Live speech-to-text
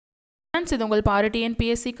Friends, இது உங்கள் part2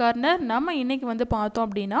 NPSC corner. நம்ம இன்றைக்கி வந்து பார்த்தோம்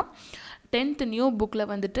அப்படின்னா 10th நியூ புக்கில்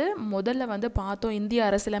வந்துட்டு முதல்ல வந்து பார்த்தோம் இந்திய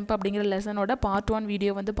அரசியலமைப்பு அப்படிங்கிற லெசனோட part 1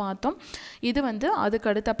 வீடியோ வந்து பார்த்தோம். இது வந்து அதுக்கு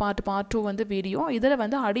அடுத்த part 2 வந்து வீடியோ. இதில்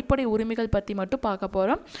வந்து அடிப்படை உரிமைகள் பற்றி மட்டும் பார்க்க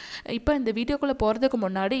போகிறோம். இப்போ இந்த வீடியோக்குள்ளே போகிறதுக்கு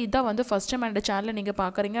முன்னாடி இதான் வந்து ஃபஸ்ட் டைம் என்னோட சேனலை நீங்கள்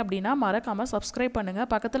பார்க்குறீங்க அப்படின்னா மறக்காமல் சப்ஸ்கிரைப் பண்ணுங்கள்.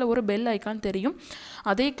 பக்கத்தில் ஒரு பெல் ஐக்கான் தெரியும்,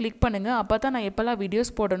 அதையே கிளிக் பண்ணுங்கள். அப்போ தான் நான் எப்போல்லாம்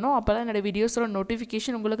வீடியோஸ் போடணும் அப்போல்லாம் என்னோடய வீடியோஸோட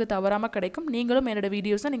நோட்டிஃபிகேஷன் உங்களுக்கு தவறாமல் கிடைக்கும். நீங்களும் என்னோடய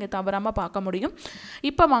வீடியோஸை நீங்கள் தவறாமல் பார்க்க முடியும்.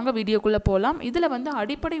 இப்போ வாங்க வீடியோக்குள்ளே போகலாம். இதில் வந்து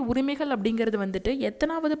அடிப்படை உரிமைகள் அப்படிங்கிறது வந்துட்டு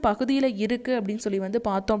எத்தனாவது பகுதியில் இருக்குது அப்படின்னு சொல்லி வந்து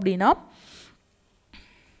பார்த்தோம் அப்படின்னா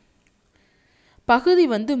பகுதி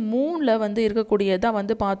வந்து 3ல் வந்து இருக்கக்கூடியதாக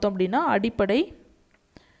வந்து பார்த்தோம் அப்படின்னா அடிப்படை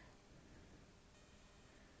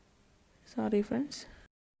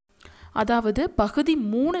அதாவது பகுதி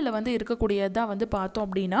 3ல் வந்து இருக்கக்கூடியதாக வந்து பார்த்தோம்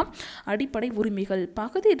அப்படின்னா அடிப்படை உரிமைகள்.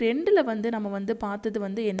 பகுதி 2ல் வந்து நம்ம வந்து பார்த்தது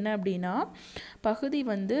வந்து என்ன அப்படின்னா பகுதி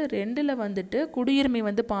வந்து 2ல் வந்துட்டு குடியுரிமை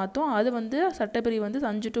வந்து பார்த்தோம். அது வந்து சட்டப்பிரிவு வந்து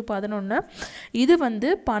 5 to 11, இது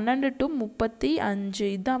வந்து 12 to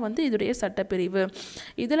 35, இதுதான் வந்து இதோடைய சட்டப்பிரிவு.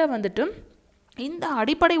 இதில் வந்துட்டு இந்த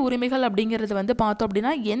அடிப்படை உரிமைகள் அப்படிங்கிறது வந்து பார்த்தோம்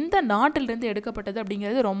அப்படின்னா எந்த நாட்டிலிருந்து எடுக்கப்பட்டது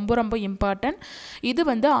அப்படிங்கிறது ரொம்ப ரொம்ப இம்பார்ட்டன்ட். இது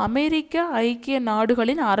வந்து அமெரிக்க ஐக்கிய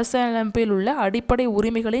நாடுகளின் அரசியலமைப்பில் உள்ள அடிப்படை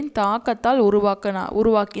உரிமைகளின் தாக்கத்தால்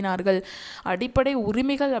உருவாக்கினார்கள். அடிப்படை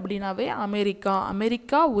உரிமைகள் அப்படின்னாவே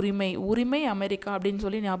அமெரிக்கா உரிமை அமெரிக்கா அப்படின்னு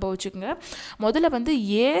சொல்லி ஞாபகம் வச்சுக்கோங்க. முதல்ல வந்து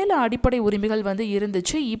 7 அடிப்படை உரிமைகள் வந்து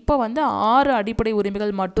இருந்துச்சு. இப்போ வந்து 6 அடிப்படை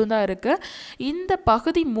உரிமைகள் மட்டும்தான் இருக்குது. இந்த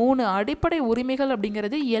பகுதி 3 அடிப்படை உரிமைகள்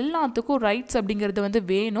அப்படிங்கிறது எல்லாத்துக்கும் ரைட்ஸ் அப்படிங்கிறது வந்து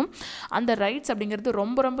வேணும். அந்த ரைட்ஸ் அப்படிங்கிறது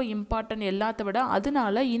ரொம்ப ரொம்ப இம்பார்ட்டன்ட் எல்லாத்த விட.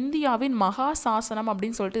 அதனால இந்தியாவின் மகா சாசனம்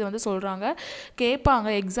அப்படின்னு சொல்லிட்டு வந்து சொல்கிறாங்க, கேட்பாங்க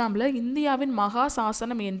எக்ஸாம்பிள். இந்தியாவின் மகா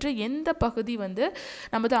சாசனம் என்று எந்த பகுதி வந்து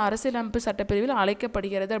நமது அரசியலமைப்பு சட்டப்பிரிவில்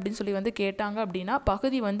அழைக்கப்படுகிறது அப்படின்னு சொல்லி வந்து கேட்டாங்க அப்படின்னா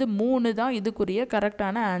பகுதி வந்து 3 தான் இதுக்குரிய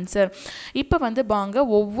கரெக்டான ஆன்சர். இப்போ வந்து வாங்க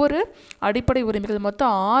ஒவ்வொரு அடிப்படை உரிமைகள்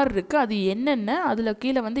மொத்தம் 6 இருக்குது. அது என்னென்ன, அதில்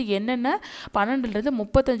கீழே வந்து என்னென்ன 12லேருந்து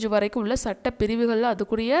 35 வரைக்கும் உள்ள சட்டப்பிரிவுகளில்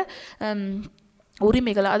அதுக்குரிய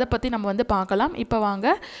உரிமைகள் அதை பற்றி நம்ம வந்து பார்க்கலாம். இப்போ வாங்க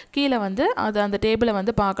கீழே வந்து அந்த டேபிளை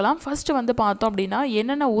வந்து பார்க்கலாம். ஃபஸ்ட்டு வந்து பார்த்தோம் அப்படின்னா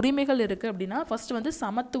என்னென்ன உரிமைகள் இருக்குது அப்படின்னா ஃபஸ்ட்டு வந்து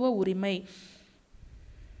சமத்துவ உரிமை.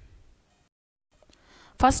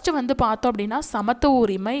 ஃபஸ்ட்டு வந்து பார்த்தோம் அப்படின்னா சமத்துவ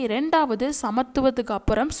உரிமை, 2வது சமத்துவத்துக்கு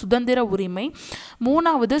அப்புறம் சுதந்திர உரிமை,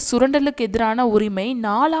 3வது சுரண்டலுக்கு எதிரான உரிமை,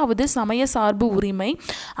 4வது சமய சார்பு உரிமை,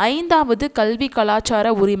 5வது கல்வி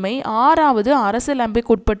கலாச்சார உரிமை, 6வது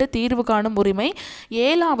அரசியலமைப்புக்கு உட்பட்டு தீர்வு காணும் உரிமை,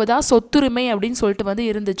 7வதா சொத்துரிமை அப்படின்னு சொல்லிட்டு வந்து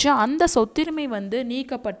இருந்துச்சு. அந்த சொத்துரிமை வந்து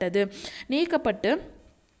நீக்கப்பட்டு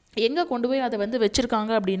எங்கே கொண்டு போய் அதை வந்து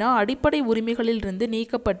வச்சுருக்காங்க அப்படின்னா அடிப்படை உரிமைகளிலிருந்து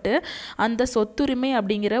நீக்கப்பட்டு அந்த சொத்துரிமை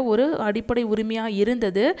அப்படிங்கிற ஒரு அடிப்படை உரிமையாக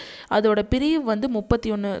இருந்தது. அதோட பிரிவு வந்து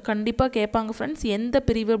 31. கண்டிப்பாக கேட்பாங்க ஃப்ரெண்ட்ஸ், எந்த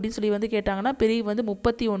பிரிவு அப்படின்னு சொல்லி வந்து கேட்டாங்கன்னா பிரிவு வந்து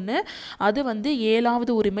 31. அது வந்து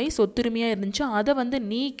 7வது உரிமை சொத்துரிமையாக இருந்துச்சு. அதை வந்து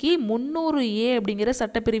நீக்கி 300A அப்படிங்கிற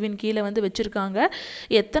சட்டப்பிரிவின் கீழே வந்து வச்சுருக்காங்க.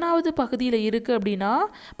 எத்தனாவது பகுதியில் இருக்குது அப்படின்னா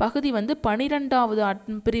பகுதி வந்து 12வது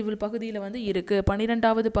பிரிவு பகுதியில் வந்து இருக்குது.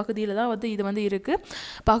 12வது பகுதியில் தான் வந்து இது வந்து இருக்குது.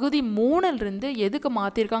 பகுதி 3லிருந்து எதுக்கு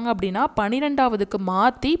மாற்றிருக்காங்க அப்படின்னா 12வதுக்கு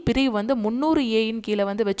மாற்றி பிரிவு வந்து 300Aயின் கீழே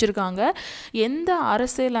வந்து வச்சுருக்காங்க. எந்த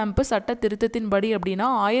அரசியலமைப்பு சட்ட திருத்தத்தின்படி அப்படின்னா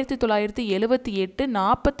 1978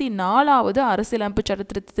 44வது அரசியலமைப்பு சட்ட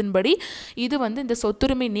திருத்தத்தின்படி இது வந்து இந்த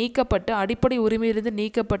சொத்துரிமை நீக்கப்பட்டு அடிப்படை உரிமையிலிருந்து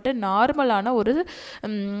நீக்கப்பட்டு நார்மலான ஒரு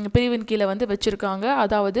பிரிவின் கீழே வந்து வச்சுருக்காங்க.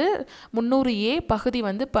 அதாவது 300A பகுதி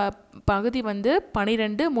வந்து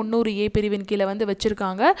 12 300A பிரிவின் கீழே வந்து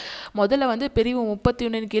வச்சுருக்காங்க. முதல்ல வந்து பிரிவு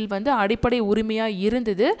 31 கீழ் வந்து அடிப்படை உரிமையாக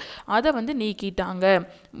இருந்தது, அதை வந்து நீக்கிட்டாங்க.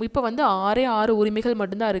 இப்போ வந்து 6 உரிமைகள்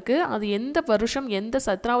மட்டும்தான் இருக்குது. அது எந்த வருஷம் எந்த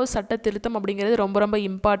சட்ட திருத்தம் அப்படிங்கிறது ரொம்ப ரொம்ப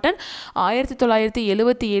இம்பார்ட்டன்ட்.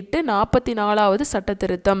 1978 44வது சட்ட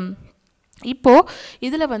திருத்தம். இப்போது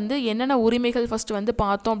இதில் வந்து என்னென்ன உரிமைகள் ஃபஸ்ட்டு வந்து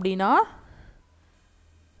பார்த்தோம் அப்படின்னா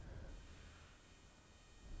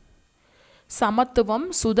சமத்துவம்,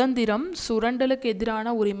 சுதந்திரம், சுரண்டலுக்கு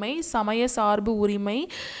எதிரான உரிமை, சமய சார்பு உரிமை,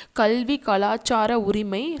 கல்வி கலாச்சார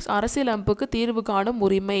உரிமை, அரசியலமைப்புக்கு தீர்வு காணும்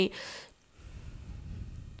உரிமை.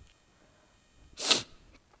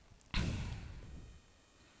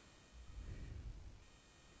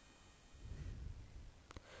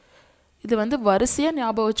 இது வந்து வரிசையாக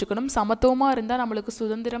ஞாபகம் வச்சுக்கணும். சமத்துவமாக இருந்தால் நம்மளுக்கு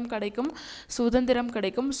சுதந்திரம்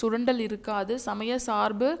கிடைக்கும், சுரண்டல் இருக்காது, சமய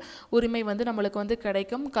சார்பு உரிமை வந்து நம்மளுக்கு வந்து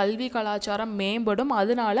கிடைக்கும், கல்வி கலாச்சாரம் மேம்படும்,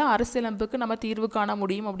 அதனால அரசியலமைப்புக்கு நம்ம தீர்வு காண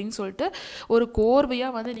முடியும் அப்படின்னு சொல்லிட்டு ஒரு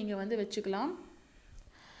கோர்வையாக வந்து நீங்கள் வந்து வச்சுக்கலாம்.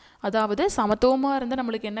 அதாவது சமத்துவமாக இருந்தால்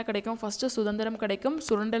நம்மளுக்கு என்ன கிடைக்கும்? ஃபஸ்ட்டு சுதந்திரம் கிடைக்கும்,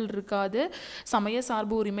 சுரண்டல் இருக்காது, சமய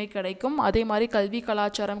சார்பு உரிமை கிடைக்கும், அதே மாதிரி கல்வி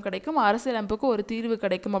கலாச்சாரம் கிடைக்கும், அரசியலமைப்புக்கு ஒரு தீர்வு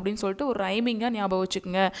கிடைக்கும் அப்படின்னு சொல்லிட்டு ஒரு ரைமிங்காக ஞாபகம்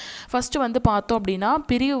வச்சுக்கோங்க. ஃபஸ்ட்டு வந்து பார்த்தோம் அப்படின்னா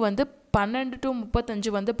பிரிவு வந்து 12 to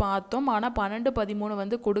 35 வந்து பார்த்தோம். ஆனால் 12, 13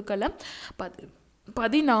 வந்து கொடுக்கல.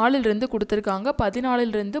 14 கொடுத்துருக்காங்க.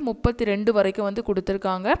 14 32 வரைக்கும் வந்து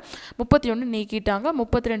கொடுத்துருக்காங்க. 31 நீக்கிட்டாங்க.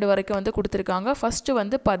 32 வரைக்கும் வந்து கொடுத்துருக்காங்க. ஃபஸ்ட்டு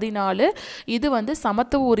வந்து 14 இது வந்து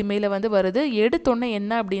சமத்துவ உரிமையில் வந்து வருது. எடுத்தொன்னே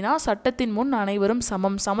என்ன அப்படின்னா சட்டத்தின் முன் அனைவரும்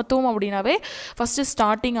சமம். சமத்துவம் அப்படின்னாவே ஃபஸ்ட்டு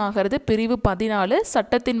ஸ்டார்டிங் ஆகிறது பிரிவு 14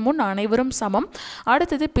 சட்டத்தின் முன் அனைவரும் சமம்.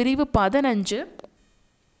 அடுத்தது பிரிவு 15.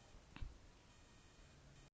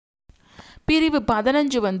 பிரிவு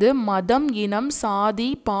 15 வந்து மதம், இனம், சாதி,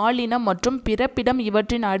 பாலினம் மற்றும் பிறப்பிடம்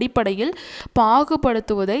இவற்றின் அடிப்படையில்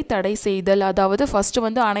பாகுபடுத்துவதை தடை செய்தல். அதாவது ஃபஸ்ட்டு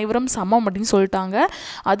வந்து அனைவரும் சமம் அப்படின்னு சொல்லிட்டாங்க.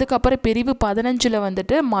 அதுக்கப்புறம் பிரிவு 15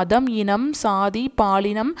 வந்துட்டு மதம், இனம், சாதி,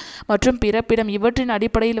 பாலினம் மற்றும் பிறப்பிடம் இவற்றின்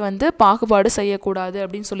அடிப்படையில் வந்து பாகுபாடு செய்யக்கூடாது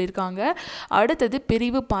அப்படின்னு சொல்லியிருக்காங்க. அடுத்தது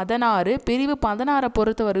பிரிவு 16. பிரிவு 16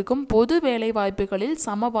 பொறுத்த வரைக்கும் பொது வேலை வாய்ப்புகளில்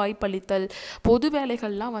சம வாய்ப்பளித்தல். பொது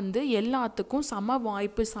வேலைகள்லாம் வந்து எல்லாத்துக்கும் சம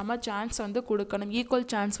வாய்ப்பு, சம சான்ஸ் வந்து கொடுக்கணும், ஈக்குவல்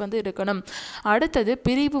சான்ஸ் வந்து இருக்கணும். அடுத்தது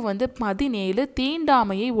பிரிவு வந்து 17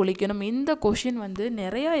 தீண்டாமையை ஒழிக்கணும். இந்த கொஷின் வந்து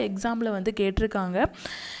நிறைய எக்ஸாமில் வந்து கேட்டிருக்காங்க.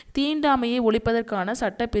 தீண்டாமையை ஒழிப்பதற்கான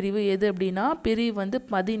சட்டப்பிரிவு எது அப்படின்னா பிரிவு வந்து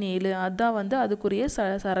 17. அதுதான் வந்து அதுக்குரிய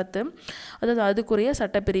சரத்து, அதாவது அதுக்குரிய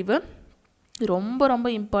சட்டப்பிரிவு. ரொம்ப ரொம்ப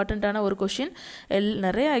இம்பார்ட்டண்ட்டான ஒரு கொஷின்,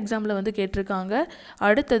 நிறைய எக்ஸாமில் வந்து கேட்டிருக்காங்க.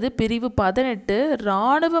 அடுத்தது பிரிவு 18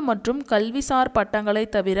 இராணுவ மற்றும் கல்விசார் பட்டங்களை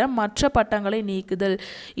தவிர மற்ற பட்டங்களை நீக்குதல்.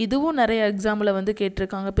 இதுவும் நிறைய எக்ஸாமில் வந்து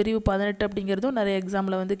கேட்டிருக்காங்க. பிரிவு 18 அப்படிங்கிறதும் நிறைய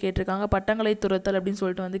எக்ஸாமில் வந்து கேட்டிருக்காங்க. பட்டங்களை துரத்தல் அப்படின்னு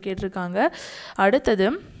சொல்லிட்டு வந்து கேட்டிருக்காங்க. அடுத்தது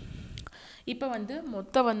இப்போ வந்து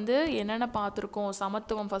மொத்தம் வந்து என்னென்ன பார்த்துருக்கோம்.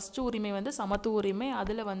 சமத்துவம் ஃபஸ்ட்டு உரிமை வந்து சமத்துவ உரிமை.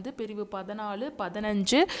 அதில் வந்து பிரிவு 14,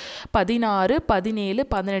 15, 16, 17,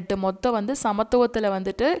 18 மொத்தம் வந்து சமத்துவத்தில்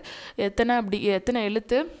வந்துட்டு எத்தனை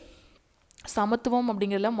எழுத்து சமத்துவம்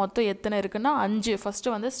அப்படிங்கிறதுல மொத்தம் எத்தனை இருக்குன்னா 5.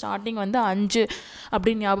 ஃபஸ்ட்டு வந்து ஸ்டார்டிங் வந்து 5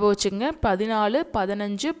 அப்படின்னு ஞாபகம் வச்சுங்க. 14,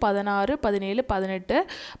 15, 16, 17, 18,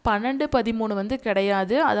 12, 13 வந்து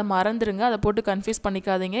கிடையாது. அதை மறந்துடுங்க, அதை போட்டு கன்ஃபியூஸ்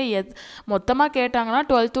பண்ணிக்காதீங்க. மொத்தமாக கேட்டாங்கன்னா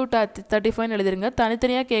 12 to 35 எழுதிருங்க.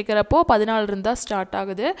 தனித்தனியாக கேட்குறப்போ 14 இருந்தால் ஸ்டார்ட்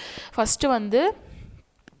ஆகுது. ஃபஸ்ட்டு வந்து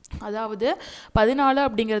அதாவது 14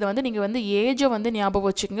 அப்படிங்கிறது வந்து நீங்கள் வந்து ஏஜை வந்து ஞாபகம்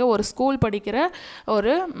வச்சுக்கோங்க. ஒரு ஸ்கூல் படிக்கிற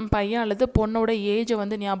ஒரு பையன் அல்லது பொண்ணோட ஏஜை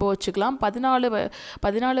வந்து ஞாபகம் வச்சுக்கலாம்.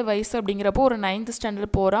 14 வயசு அப்படிங்கிறப்போ ஒரு 9th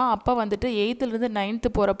ஸ்டாண்டர்ட் போகிறான். அப்போ வந்துட்டு 8th 9th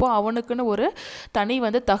போகிறப்போ அவனுக்குன்னு ஒரு தனி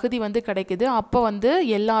வந்து தகுதி வந்து கிடைக்குது. அப்போ வந்து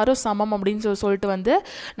எல்லாரும் சமம் அப்படின்னு சொல்லிட்டு வந்து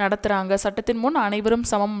நடத்துகிறாங்க. சட்டத்தின் முன் அனைவரும்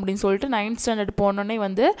சமம் அப்படின்னு சொல்லிட்டு 9th ஸ்டாண்டர்ட் போனோடனே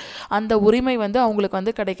வந்து அந்த உரிமை வந்து அவங்களுக்கு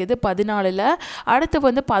வந்து கிடைக்கிது 14. அடுத்து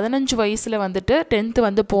வந்து 15 வயசில் வந்துட்டு 10th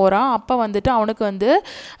வந்து போகிறான். அப்போ வந்துட்டு அவனுக்கு வந்து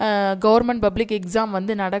கவர்மெண்ட் பப்ளிக் எக்ஸாம்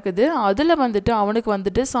வந்து நடக்குது. அதில் வந்துட்டு அவனுக்கு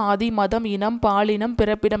வந்துட்டு சாதி, மதம், இனம், பாலினம்,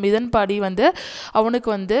 பிறப்பிடம் இதன்படி வந்து அவனுக்கு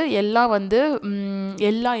வந்து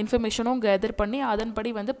எல்லா இன்ஃபர்மேஷனும் கேதர் பண்ணி அதன்படி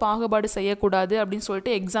வந்து பாகுபாடு செய்யக்கூடாது அப்படின்னு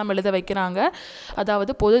சொல்லிட்டு எக்ஸாம் எழுத வைக்கிறாங்க.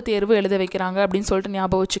 அதாவது பொது தேர்வு எழுத வைக்கிறாங்க அப்படின்னு சொல்லிட்டு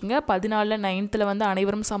ஞாபகம் வச்சுக்கோங்க. 14 9th வந்து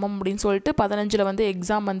அனைவரும் சமம் அப்படின்னு சொல்லிட்டு 15 வந்து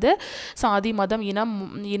எக்ஸாம் வந்து சாதி, மதம்,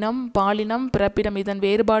 இனம், பாலினம், பிறப்பிடம் இதன்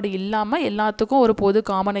வேறுபாடு இல்லாமல் எல்லாத்துக்கும் ஒரு பொது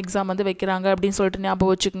காமன் எக்ஸாம் வந்து வைக்கிறாங்க அப்படின்னு சொல்லிட்டு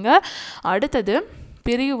ஞாபகம் வச்சுக்கோங்க. அடுத்தது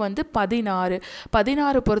பிரிவு வந்து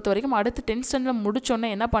 16 பொறுத்த வரைக்கும் அடுத்து 10th ஸ்டாண்டர்ட்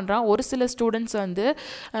முடிச்சோன்னே என்ன பண்ணுறான், ஒரு சில ஸ்டூடெண்ட்ஸ் வந்து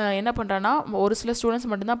என்ன பண்ணுறான்னா ஒரு சில ஸ்டூடெண்ட்ஸ்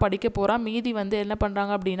மட்டும்தான் படிக்க போகிறான். மீதி வந்து என்ன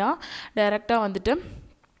பண்ணுறாங்க அப்படின்னா டைரெக்டாக வந்துட்டு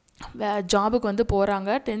ஜாபுக்கு வந்து போகிறாங்க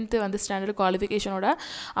 10th வந்து ஸ்டாண்டர்ட் குவாலிஃபிகேஷனோட.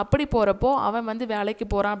 அப்படி போகிறப்போ அவன் வந்து வேலைக்கு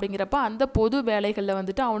போகிறான். அப்படிங்கிறப்ப அந்த பொது வேலைகளில்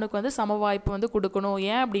வந்துட்டு அவனுக்கு வந்து சம வாய்ப்பு வந்து கொடுக்கணும்.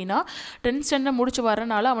 ஏன் அப்படின்னா 10th ஸ்டாண்டர்ட் முடிச்சு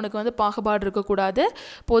வரனால அவனுக்கு வந்து பாகுபாடு இருக்கக்கூடாது,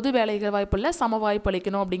 பொது வேலைகள் வாய்ப்பில் சம வாய்ப்பு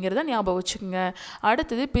அளிக்கணும் அப்படிங்கிறத ஞாபகம் வச்சுக்கோங்க.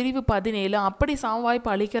 அடுத்தது பிரிவு 17 அப்படி சம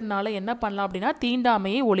வாய்ப்பு அளிக்கிறதுனால என்ன பண்ணலாம் அப்படின்னா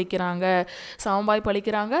தீண்டாமையை ஒழிக்கிறாங்க. சம வாய்ப்பு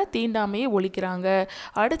அளிக்கிறாங்க, தீண்டாமையை ஒழிக்கிறாங்க.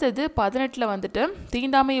 அடுத்தது 18 வந்துட்டு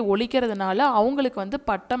தீண்டாமையை ஒழிக்கிறதுனால அவங்களுக்கு வந்து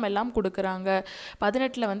பட்டம் எல்லாம் கொடுக்குறாங்க.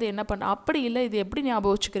 18 வந்து என்ன பண்ண அப்படி இல்லை, இது எப்படி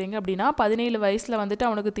ஞாபகம் வச்சுக்கிறீங்க அப்படின்னா 17 வயசில் வந்துட்டு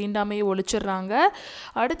அவனுக்கு தீண்டாமையை ஒழிச்சிடுறாங்க.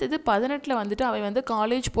 அடுத்தது 18 வந்துட்டு அவன் வந்து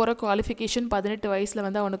காலேஜ் போகிற குவாலிஃபிகேஷன் 18 வயசில்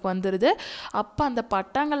வந்து அவனுக்கு வந்துடுது. அப்போ அந்த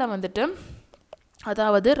பட்டங்களை வந்துட்டு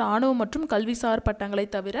அதாவது இராணுவ மற்றும் கல்விசார் பட்டங்களை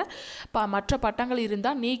தவிர மற்ற பட்டங்கள்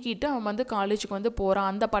இருந்தால் நீக்கிட்டு அவன் வந்து காலேஜுக்கு வந்து போகிறான்.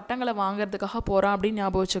 அந்த பட்டங்களை வாங்கிறதுக்காக போகிறான் அப்படின்னு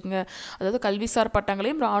ஞாபகம் வச்சுக்கோங்க. அதாவது கல்விசார்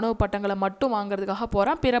பட்டங்களையும் இராணுவ பட்டங்களை மட்டும் வாங்கிறதுக்காக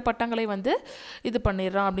போகிறான், பிற பட்டங்களை வந்து இது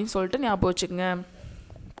பண்ணிடுறான் அப்படின்னு சொல்லிட்டு ஞாபகம் வச்சுக்கோங்க.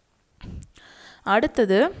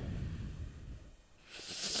 அடுத்தது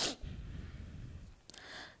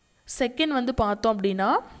செகண்ட் வந்து பார்த்தோம்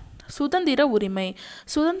அப்படின்னா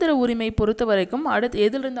சுதந்திர உரிமை பொறுத்த வரைக்கும் அடுத்து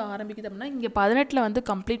எதிலிருந்து ஆரம்பிக்குது அப்படின்னா இங்கே 18 வந்து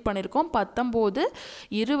கம்ப்ளீட் பண்ணியிருக்கோம். 19,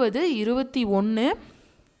 20, 21,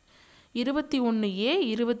 21A,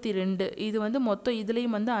 22 இது வந்து மொத்தம்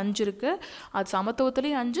இதுலேயும் வந்து 5 இருக்குது. அது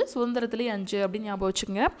சமத்துவத்துலேயும் 5, சுதந்திரத்துலேயும் 5 அப்படின்னு ஞாபகம்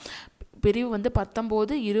வச்சுக்கோங்க. பிரிவு வந்து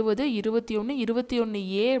 19, 20, 21,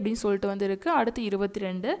 21A அப்படின்னு சொல்லிட்டு வந்து இருக்குது. அடுத்து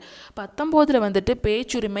 22. 19ல் வந்துட்டு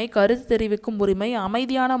பேச்சுரிமை, கருத்து தெரிவிக்கும் உரிமை,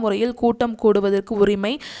 அமைதியான முறையில் கூட்டம் கூடுவதற்கு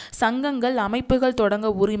உரிமை, சங்கங்கள் அமைப்புகள்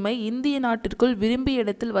தொடங்க உரிமை, இந்திய நாட்டிற்குள் விரும்பிய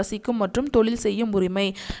இடத்தில் வசிக்கும் மற்றும் தொழில் செய்யும் உரிமை.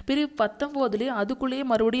 பிரிவு 19லேயே அதுக்குள்ளேயே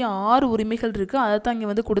மறுபடியும் 6 உரிமைகள் இருக்குது. அதை தான்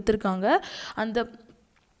இங்கே வந்து கொடுத்துருக்காங்க.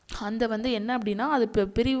 அந்த வந்து என்ன அப்படின்னா அது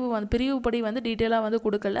பிரிவுப்படி வந்து டீட்டெயிலாக வந்து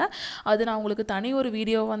கொடுக்கல. அது நான் உங்களுக்கு தனி ஒரு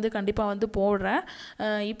வீடியோ வந்து கண்டிப்பாக வந்து போடுறேன்.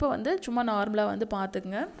 இப்போ வந்து சும்மா நார்மலாக வந்து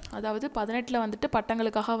பார்த்துக்குங்க. அதாவது 18ல் வந்துட்டு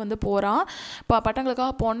பட்டங்களுக்காக வந்து போகிறான்.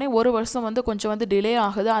 பட்டங்களுக்காக போனே ஒரு வருஷம் வந்து கொஞ்சம் வந்து டிலே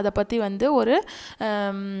ஆகுது. அதை பற்றி வந்து ஒரு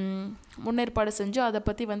முன்னேற்பாடு செஞ்சு அதை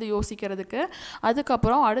பற்றி வந்து யோசிக்கிறதுக்கு.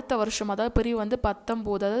 அதுக்கப்புறம் அடுத்த வருஷம் அதாவது பிரிவு வந்து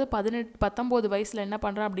 19, அதாவது 19 வயசில் என்ன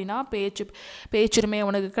பண்ணுறான் அப்படின்னா பேச்சுரிமை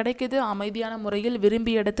அவனுக்கு கிடைக்குது. அமைதியான முறையில்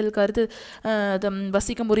விரும்பிய இடத்தில் கருத்து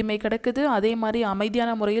வசிக்கும் உரிமை கிடைக்குது. அதே மாதிரி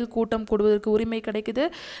அமைதியான முறையில் கூட்டம் கூடுவதற்கு உரிமை கிடைக்குது.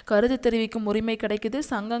 கருத்து தெரிவிக்கும் உரிமை கிடைக்குது.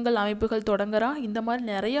 சங்கங்கள் அமைப்புகள் தொடங்குறான். இந்த மாதிரி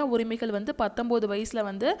நிறையா உரிமைகள் வந்து 19 வயசில்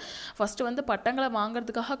வந்து ஃபஸ்ட்டு வந்து பட்டங்களை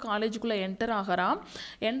வாங்கிறதுக்காக காலேஜுக்குள்ளே என்டர் ஆகிறான்.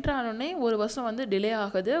 என்டர் ஆனோடனே ஒரு வருஷம் வந்து டிலே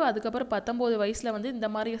ஆகுது. அதுக்கப்புறம் 19 வயசில் வந்து இந்த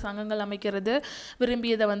மாதிரி சங்கங்கள் அமைக்கிறது,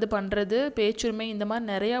 விரும்பியதை வந்து பண்ணுறது, பேச்சுரிமை, இந்த மாதிரி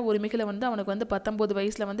நிறையா உரிமைகளை வந்து அவனுக்கு வந்து 19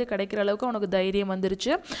 வயசில் வந்து கிடைக்கிற அளவுக்கு அவனுக்கு தைரியம்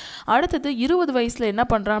வந்துருச்சு. அடுத்தது 20 வயசில் என்ன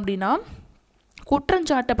பண்ணுறான் அப்படின்னா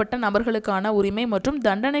குற்றஞ்சாட்டப்பட்ட நபர்களுக்கான உரிமை மற்றும்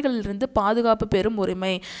தண்டனைகளிலிருந்து பாதுகாப்பு பெறும்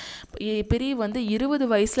உரிமை. பிரிவு வந்து 20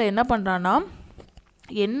 வயசில் என்ன பண்ணுறான்னா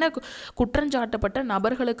என்ன குற்றஞ்சாட்டப்பட்ட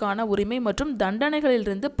நபர்களுக்கான உரிமை மற்றும்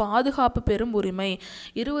தண்டனைகளிலிருந்து பாதுகாப்பு பெறும் உரிமை.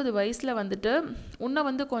 20 வயசில் வந்துட்டு இன்னும்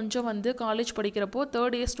வந்து கொஞ்சம் வந்து காலேஜ் படிக்கிறப்போ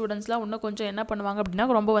 3rd இயர் ஸ்டூடெண்ட்ஸ்லாம் இன்னும் கொஞ்சம் என்ன பண்ணுவாங்க அப்படின்னா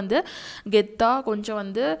ரொம்ப வந்து கெத்தாக கொஞ்சம்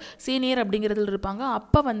வந்து சீனியர் அப்படிங்கிறதுல இருப்பாங்க.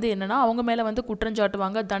 அப்போ வந்து என்னென்னா அவங்க மேலே வந்து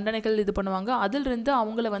குற்றஞ்சாட்டுவாங்க, தண்டனைகள் இது பண்ணுவாங்க. அதிலிருந்து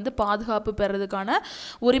அவங்கள வந்து பாதுகாப்பு பெறதுக்கான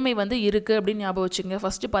உரிமை வந்து இருக்குது அப்படின்னு ஞாபகம் வச்சுங்க.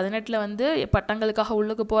 ஃபஸ்ட்டு 18ல் வந்து பட்டங்களுக்காக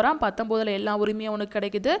உள்ளுக்கு போகிறான். 19ல் எல்லா உரிமையும் அவனுக்கு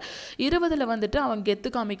கிடைக்குது. 20ல் வந்துட்டு அவன் கெத்து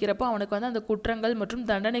காமிக்கிறப்போ அவனுக்கு வந்து அந்த குற்றங்கள் மற்றும்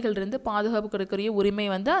தண்டனைகள் இருந்து பாதுகாப்பு கிடைக்கிற உரிமை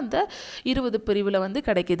வந்து அந்த 20 பிரிவில் வந்து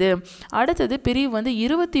கிடைக்குது. அடுத்தது பிரிவு வந்து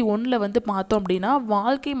 21ல் வந்து பார்த்தோம் அப்படின்னா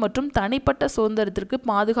வாழ்க்கை மற்றும் தனிப்பட்ட சுதந்திரத்திற்கு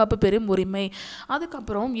பாதுகாப்பு பெறும் உரிமை.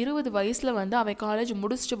 அதுக்கப்புறம் 20 வயசில் வந்து அவன் காலேஜ்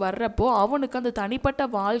முடிச்சுட்டு வர்றப்போ அவனுக்கு அந்த தனிப்பட்ட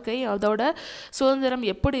வாழ்க்கை அதோட சுதந்திரம்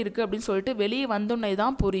எப்படி இருக்குது அப்படின்னு சொல்லிட்டு வெளியே வந்தோன்னே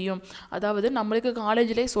தான் புரியும். அதாவது நம்மளுக்கு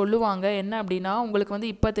காலேஜ்லேயே சொல்லுவாங்க என்ன அப்படின்னா உங்களுக்கு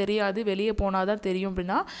வந்து இப்போ தெரியாது, வெளியே போனால் தான் தெரியும்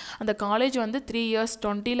அப்படின்னா அந்த காலேஜ் வந்து 3 இயர்ஸ்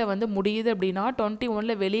 20ல் வந்து முடியுது அப்படின்னா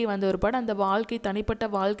 21ல் வெளியே வந்த ஒருபாடு அந்த வாழ்க்கை தனிப்பட்ட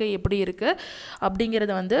வாழ்க்கை எப்படி இருக்குது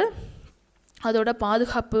அப்படிங்கிறத வந்து அதோட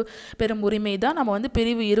பாதுகாப்பு பெறும் உரிமை தான் நம்ம வந்து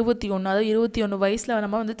பிரிவு 21, அதாவது 21 வயசில்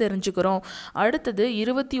நம்ம வந்து தெரிஞ்சுக்கிறோம். அடுத்தது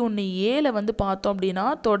 21A வந்து பார்த்தோம் அப்படின்னா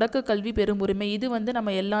தொடக்க கல்வி பெறும் உரிமை. இது வந்து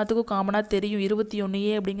நம்ம எல்லாத்துக்கும் காமனாக தெரியும்.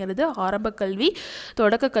 21A அப்படிங்கிறது ஆரம்ப கல்வி,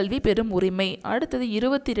 தொடக்க கல்வி பெறும் உரிமை. அடுத்தது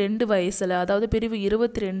 22 வயசில் அதாவது பிரிவு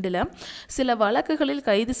 22ல் சில வழக்குகளில்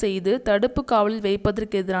கைது செய்து தடுப்பு காவலில்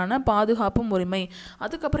வைப்பதற்கு எதிரான பாதுகாப்பும் உரிமை.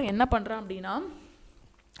 அதுக்கப்புறம் என்ன பண்ணுறான் அப்படின்னா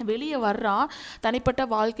வெளியே வர்றான். தனிப்பட்ட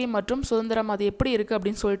வாழ்க்கை மற்றும் சுதந்திரம் அது எப்படி இருக்குது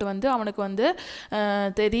அப்படின்னு சொல்லிட்டு வந்து அவனுக்கு வந்து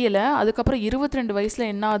தெரியல. அதுக்கப்புறம் 22 வயசில்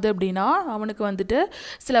என்ன ஆகுது அப்படின்னா அவனுக்கு வந்துட்டு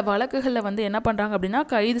சில வழக்குகளில் வந்து என்ன பண்ணுறாங்க அப்படின்னா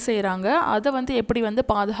கைது செய்கிறாங்க. அதை வந்து எப்படி வந்து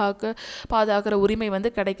பாதுகாக்கிற உரிமை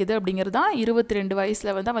வந்து கிடைக்குது அப்படிங்கிறது தான் 22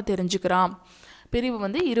 வயசில் வந்து அவன் தெரிஞ்சுக்கிறான். பிரிவு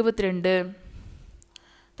வந்து 22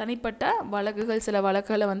 தனிப்பட்ட வழக்குகள், சில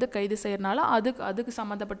வழக்குகளை வந்து கைது செய்யறனால அதுக்கு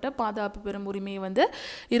சம்மந்தப்பட்ட பாதுகாப்பு பெறும் உரிமையை வந்து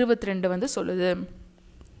 22 வந்து சொல்லுது.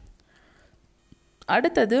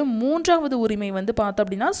 அடுத்தது 3வது உரிமை வந்து பார்த்தோம்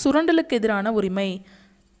அப்படின்னா சுரண்டலுக்கு எதிரான உரிமை.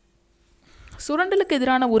 சுரண்டலுக்கு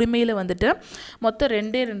எதிரான உரிமையில் வந்துட்டு மொத்தம்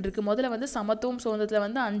 2 இருக்குது. முதல்ல வந்து சமத்துவம் சுதந்திரத்தில்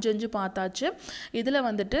வந்து 5 பார்த்தாச்சு. இதில்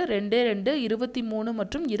வந்துட்டு 2, 23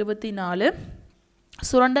 மற்றும் 24.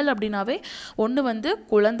 சுரண்டல் அப்படின்னாவே ஒன்று வந்து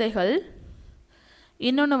குழந்தைகள்,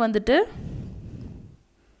 இன்னொன்று வந்துட்டு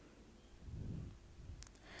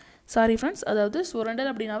சாரி ஃப்ரெண்ட்ஸ், அதாவது சுரண்டல்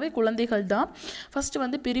அப்படின்னாவே குழந்தைகள் தான். ஃபஸ்ட்டு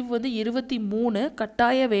வந்து பிரிவு வந்து 23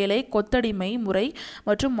 கட்டாய வேலை, கொத்தடிமை முறை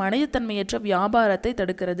மற்றும் மனிதத்தன்மையற்ற வியாபாரத்தை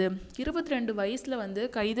தடுக்கிறது. 22 வயசில் வந்து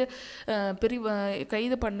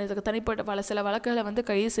கைது பண்ணதுக்கு தனிப்பட்ட சில வழக்குகளை வந்து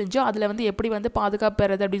கைது செஞ்சு அதில் வந்து எப்படி வந்து பாதுகாப்பு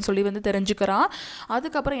பெறது அப்படின்னு சொல்லி வந்து தெரிஞ்சுக்கிறான்.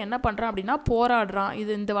 அதுக்கப்புறம் என்ன பண்ணுறான் அப்படின்னா போராடுறான்.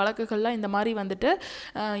 இந்த வழக்குகள்லாம் இந்த மாதிரி வந்துட்டு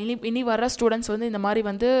இனி வர்ற ஸ்டூடெண்ட்ஸ் வந்து இந்த மாதிரி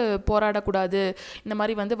வந்து போராடக்கூடாது, இந்த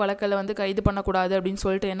மாதிரி வந்து வழக்கில் வந்து கைது பண்ணக்கூடாது அப்படின்னு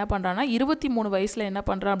சொல்லிட்டு என்ன பண்ணுறான்னா 23 வயசில் என்ன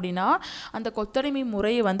பண்ணுறான் அப்படின்னா அந்த கொத்தடிமை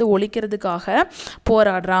முறையை வந்து ஒழிக்கிறதுக்காக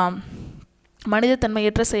போராடுறான்.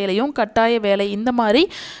 மனிதத்தன்மையற்ற செயலையும் கட்டாய வேலை இந்த மாதிரி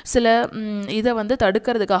சில இதை வந்து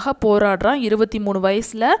தடுக்கிறதுக்காக போராடுறான். 23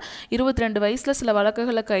 வயசில் 22 வயசில் சில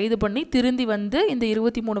வழக்குகளை கைது பண்ணி திருந்தி வந்து இந்த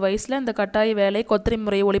 23 வயசில் இந்த கட்டாய வேலை கொத்தரை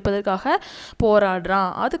முறையை ஒழிப்பதற்காக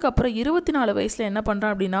போராடுறான். அதுக்கப்புறம் 24 வயசில் என்ன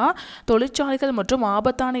பண்ணுறான் அப்படின்னா தொழிற்சாலைகள் மற்றும்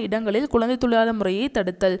ஆபத்தான இடங்களில் குழந்தை தொழிலாளர் முறையை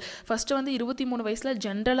தடுத்தல். ஃபஸ்ட்டு வந்து 23 வயசில்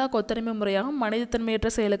ஜென்ரலாக கொத்தரிமை முறையாகவும்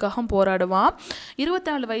மனிதத்தன்மையற்ற செயலுக்காகவும் போராடுவான்.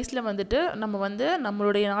 24 வயசில் வந்துட்டு நம்ம வந்து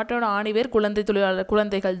நம்மளுடைய நாட்டோட ஆணிவேர்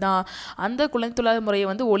குழந்தைகள் தான், அந்த குழந்தை தொழிலாளர் முறையை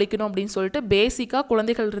வந்து ஒழிக்கணும் அப்படின்னு சொல்லிட்டு பேசிக்காக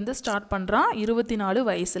குழந்தைகள் இருந்து ஸ்டார்ட் பண்ணுறான் 24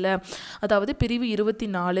 வயசில், அதாவது பிரிவு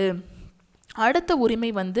 24. அடுத்த உரிமை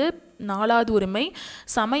வந்து 4வது உரிமை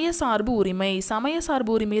சமய சார்பு உரிமை. சமய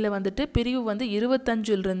சார்பு உரிமையில் வந்துட்டு பிரிவு வந்து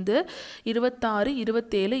 25லிருந்து 26,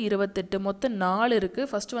 27, 28 மொத்தம் 4 இருக்குது.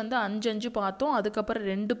 ஃபஸ்ட்டு வந்து 5 பார்த்தோம், அதுக்கப்புறம்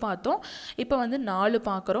 2 பார்த்தோம், இப்போ வந்து 4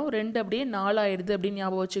 பார்க்குறோம். 2 அப்படியே 4 ஆயிடுது அப்படின்னு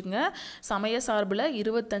ஞாபகம் வச்சுக்கோங்க. சமய சார்பில்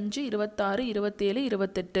 25, 26, 27,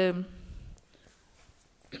 28.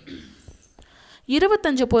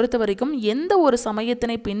 25 பொறுத்த வரைக்கும் எந்த ஒரு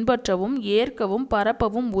சமயத்தினை பின்பற்றவும் ஏற்கவும்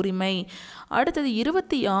பரப்பவும் உரிமை. அடுத்தது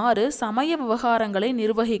 26 சமய விவகாரங்களை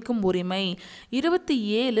நிர்வகிக்கும் உரிமை.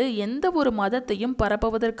 27 எந்த ஒரு மதத்தையும்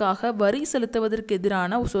பரப்புவதற்காக வரி செலுத்துவதற்கு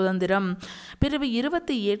எதிரான சுதந்திரம். பிரிவு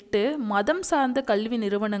 28 மதம் சார்ந்த கல்வி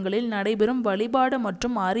நிறுவனங்களில் நடைபெறும் வழிபாடு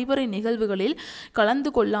மற்றும் அறிவுரை நிகழ்வுகளில்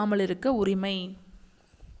கலந்து கொள்ளாமல் இருக்க உரிமை.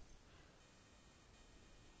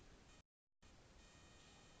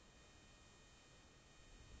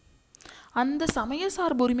 அந்த சமய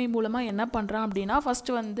சார்பு உரிமை மூலமாக என்ன பண்ணுறான் அப்படின்னா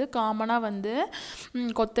ஃபஸ்ட்டு வந்து காமனாக வந்து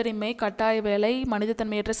கொத்தரிமை கட்டாய வேலை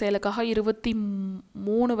மனிதத்தன்மையற்ற செயலுக்காக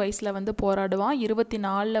 23 வயசில் வந்து போராடுவான்.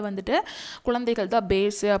 24 வந்துட்டு குழந்தைகள் தான்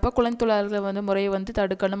பேஸு, அப்போ குழந்தை தொழிலாளர்கள் வந்து முறையை வந்து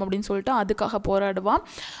தடுக்கணும் அப்படின்னு சொல்லிட்டு அதுக்காக போராடுவான்.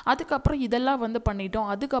 அதுக்கப்புறம் இதெல்லாம் வந்து பண்ணிட்டோம்.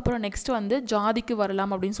 அதுக்கப்புறம் நெக்ஸ்ட் வந்து ஜாதிக்கு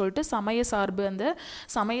வரலாம் அப்படின்னு சொல்லிட்டு சமய சார்பு அந்த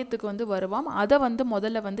சமயத்துக்கு வந்து வருவான். அதை வந்து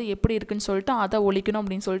முதல்ல வந்து எப்படி இருக்குன்னு சொல்லிட்டு அதை ஒழிக்கணும்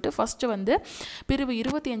அப்படின்னு சொல்லிட்டு ஃபஸ்ட்டு வந்து பிரிவு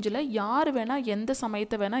 25ல் யார் வேணால் எந்த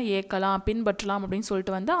சமயத்தை வேணால் ஏற்கலாம் பின்பற்றலாம் அப்படின்னு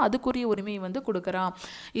சொல்லிட்டு வந்து அதுக்குரிய உரிமையை வந்து கொடுக்குறான்.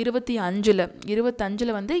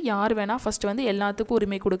 25ல் வந்து யார் வேணால் ஃபஸ்ட்டு வந்து எல்லாத்துக்கும்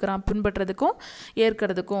உரிமை கொடுக்குறான், பின்பற்றதுக்கும்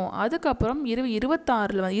ஏற்கிறதுக்கும். அதுக்கப்புறம்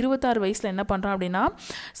 26 வயசில் என்ன பண்ணுறான் அப்படின்னா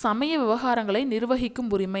சமய விவகாரங்களை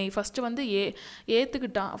நிர்வகிக்கும் உரிமை. ஃபஸ்ட்டு வந்து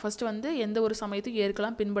ஏற்றுக்கிட்டான். ஃபஸ்ட்டு வந்து எந்த ஒரு சமயத்துக்கும்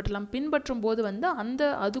ஏற்கலாம் பின்பற்றலாம். பின்பற்றும் போது வந்து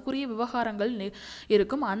அந்த அதுக்குரிய விவகாரங்கள்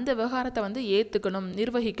இருக்கும், அந்த விவகாரத்தை வந்து ஏற்றுக்கணும்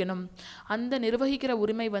நிர்வகிக்கணும். அந்த நிர்வகிக்கிற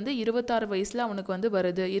உரிமை வந்து 26 வயசில் அவனுக்கு வந்து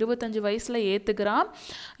வருது. 25 வயசில் ஏற்றுக்கிறான்,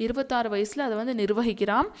 26 வயசில் அதை வந்து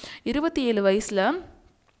நிர்வகிக்கிறான். 27 வயசில்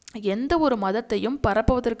எந்த ஒரு மதத்தையும்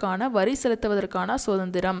பரப்புவதற்கான வரி செலுத்துவதற்கான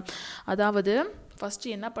சுதந்திரம். அதாவது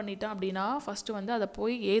ஃபஸ்ட்டு என்ன பண்ணிட்டான் அப்படின்னா ஃபஸ்ட்டு வந்து அதை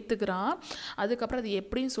போய் ஏற்றுக்கிறான். அதுக்கப்புறம் அது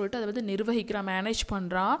எப்படின்னு சொல்லிட்டு அதை வந்து நிர்வகிக்கிறான், மேனேஜ்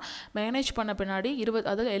பண்ணுறான். மேனேஜ் பண்ண பின்னாடி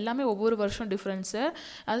அதாவது எல்லாமே ஒவ்வொரு வருஷம் டிஃப்ரென்ஸு.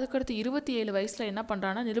 அதுக்கடுத்து 27 வயசில் என்ன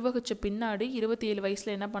பண்ணுறான்னா நிர்வகித்த பின்னாடி 27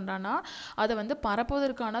 வயசில் என்ன பண்ணுறான்னா அதை வந்து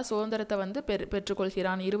பரப்புவதற்கான சுதந்திரத்தை வந்து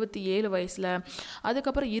பெற்றுக்கொள்கிறான் 27 வயசில்.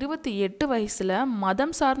 அதுக்கப்புறம் 28 வயசில்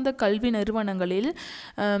மதம் சார்ந்த கல்வி நிறுவனங்களில்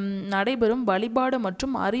நடைபெறும் வழிபாடு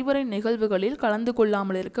மற்றும் அறிவுரை நிகழ்வுகளில் கலந்து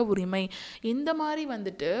கொள்ளாமல் இருக்க உரிமை. இந்த மாதிரி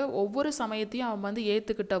வந்துட்டு ஒவ்வொரு சமயத்தையும் அவன் வந்து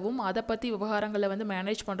ஏற்றுக்கிட்டவும் அதை பற்றி விவகாரங்களை வந்து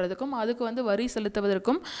மேனேஜ் பண்ணுறதுக்கும் அதுக்கு வந்து வரி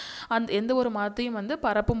செலுத்துவதற்கும் எந்த ஒரு மதத்தையும் வந்து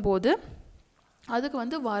பரப்பும் போது அதுக்கு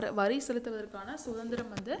வந்து வரி செலுத்துவதற்கான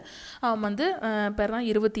சுதந்திரம் வந்து அவன் வந்து பெறான்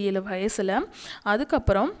 27 வயசில்.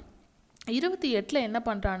 அதுக்கப்புறம் 28ல் என்ன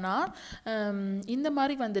பண்ணுறான்னா இந்த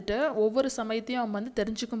மாதிரி வந்துட்டு ஒவ்வொரு சமயத்தையும் அவன் வந்து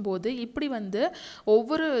தெரிஞ்சுக்கும் போது இப்படி வந்து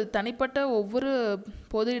ஒவ்வொரு தனிப்பட்ட ஒவ்வொரு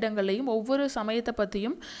பொது இடங்கள்லையும் ஒவ்வொரு சமயத்தை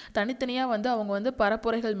பற்றியும் தனித்தனியாக வந்து அவங்க வந்து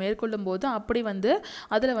பரப்புரைகள் மேற்கொள்ளும் போது அப்படி வந்து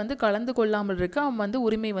அதில் வந்து கலந்து கொள்ளாமல் இருக்க அவன் வந்து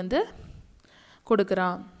உரிமை வந்து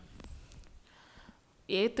கொடுக்குறான்,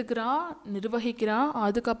 ஏற்றுக்கிறான், நிர்வகிக்கிறான்.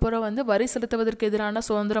 அதுக்கப்புறம் வந்து வரி செலுத்துவதற்கு எதிரான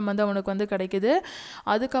சுதந்திரம் வந்து அவனுக்கு வந்து கிடைக்குது.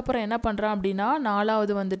 அதுக்கப்புறம் என்ன பண்ணுறான் அப்படின்னா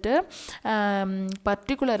 4வது வந்துட்டு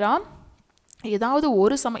பர்டிகுலராக ஏதாவது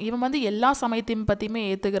ஒரு இவன் வந்து எல்லா சமயத்தையும் பற்றியுமே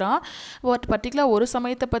ஏற்றுக்கிறான். பர்டிகுலர் ஒரு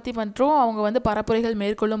சமயத்தை பற்றி மட்டும் அவங்க வந்து பரப்புரைகள்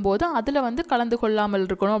மேற்கொள்ளும் போது அதில் வந்து கலந்து கொள்ளாமல்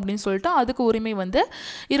இருக்கணும் அப்படின்னு சொல்லிட்டு அதுக்கு உரிமை வந்து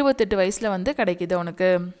 28 வயசில் வந்து கிடைக்கிது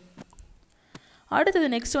அவனுக்கு. அடுத்தது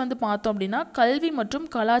நெக்ஸ்ட் வந்து பார்த்தோம் அப்படின்னா கல்வி மற்றும்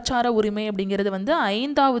கலாச்சார உரிமை அப்படிங்கிறது வந்து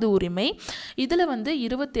 5வது உரிமை. இதில் வந்து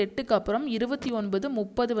 28க்கு அப்புறம் 29,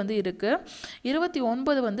 30 வந்து இருக்குது.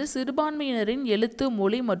 29 வந்து சிறுபான்மையினரின் எழுத்து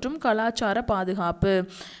மொழி மற்றும் கலாச்சார பாதுகாப்பு.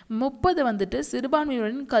 30 வந்துட்டு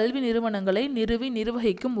சிறுபான்மையினரின் கல்வி நிறுவனங்களை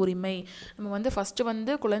நிர்வகிக்கும் உரிமை. நம்ம வந்து ஃபஸ்ட்டு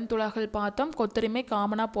வந்து குழந்தைத்தொழிலாளர்கள் பார்த்தோம், கொத்தரிமை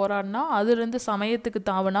காமனாக போராடினா அதிலிருந்து சமயத்துக்கு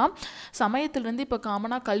தாவனா, சமயத்திலிருந்து இப்போ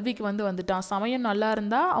காமனாக கல்விக்கு வந்து வந்துட்டான். சமயம் நல்லா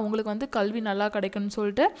இருந்தால் அவங்களுக்கு வந்து கல்வி நல்லா கிடைக்கும்னு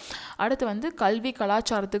சொல்லிட்டு அடுத்து வந்து கல்வி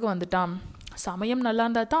கலாச்சாரத்துக்கு வந்துட்டான். சமயம் நல்லா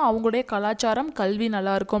இருந்தால் தான் அவங்களுடைய கலாச்சாரம் கல்வி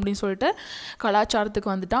நல்லா இருக்கும் அப்படின்னு சொல்லிட்டு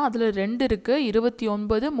கலாச்சாரத்துக்கு வந்துட்டான். அதில் 2 இருக்குது,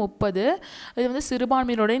 29, 30. இது வந்து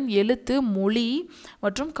சிறுபான்மையினுடைய எழுத்து, மொழி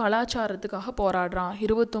மற்றும் கலாச்சாரத்துக்காக போராடுறான்.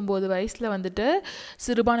 29 வயசில் வந்துட்டு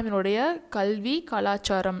சிறுபான்மையினுடைய கல்வி,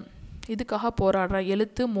 கலாச்சாரம் இதுக்காக போராடுறான்.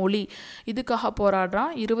 எழுத்து, மொழி இதுக்காக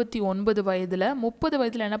போராடுறான் 29 வயதில். 30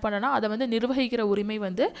 வயதில் என்ன பண்ணனா அதை வந்து நிர்வகிக்கிற உரிமை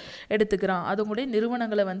வந்து எடுத்துக்கிறான். அதனுடைய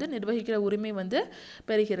நிறுவனங்களை வந்து நிர்வகிக்கிற உரிமை வந்து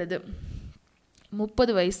பெறுகிறது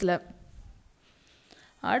 30 வயசில்.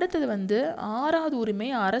 அடுத்தது வந்து 6வது உரிமை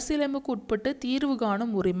அரசியலமைப்புக்கு உட்பட்டு தீர்வு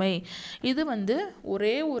காணும் உரிமை. இது வந்து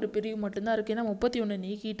ஒரே ஒரு பிரிவு மட்டும்தான் இருக்குது, ஏன்னா 31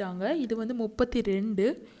 நீக்கிட்டாங்க. இது வந்து 32.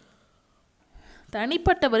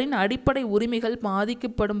 தனிப்பட்டவரின் அடிப்படை உரிமைகள்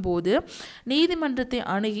பாதிக்கப்படும் போது நீதிமன்றத்தை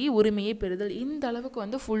அணுகி உரிமையை பெறுதல். இந்த அளவுக்கு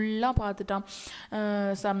வந்து ஃபுல்லாக பார்த்துட்டான்.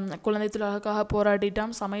 குழந்தை தொழிலாளருக்காக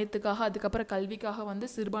போராடிட்டான், சமயத்துக்காக, அதுக்கப்புறம் கல்விக்காக வந்து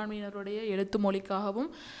சிறுபான்மையினருடைய எழுத்து மொழிக்காகவும்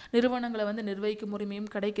நிறுவனங்களை வந்து நிர்வகிக்கும்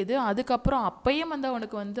உரிமையும் கிடைக்குது. அதுக்கப்புறம் அப்பையும் வந்து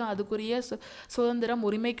அவனுக்கு வந்து அதுக்குரிய சுதந்திரம்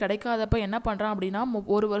உரிமை கிடைக்காதப்ப என்ன பண்ணுறான் அப்படின்னா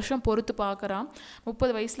 1 வருஷம் பொறுத்து பார்க்குறான்.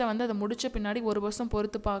 30 வயசில் வந்து அதை முடித்த பின்னாடி 1 வருஷம்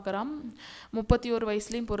பொறுத்து பார்க்குறான். 31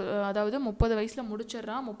 வயசுலேயும் அதாவது 30 வயசில்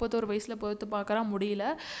முடிச்சிடறான். 31 வயசில் பொறுத்து பார்க்குறான், முடியல.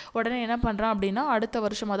 உடனே என்ன பண்ணுறான் அப்படின்னா அடுத்த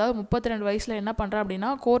வருஷம் அதாவது 32 வயசில் என்ன பண்ணுறான் அப்படின்னா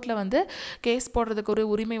கோர்ட்டில் வந்து கேஸ் போடுறதுக்கு ஒரு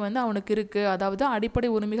உரிமை வந்து அவனுக்கு இருக்குது. அதாவது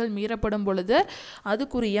அடிப்படை உரிமைகள் மீறப்படும் பொழுது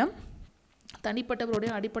அதுக்குரிய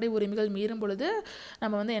தனிப்பட்டவருடைய அடிப்படை உரிமைகள் மீறும் பொழுது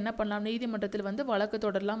நம்ம வந்து என்ன பண்ணலாம், நீதிமன்றத்தில் வந்து வழக்கு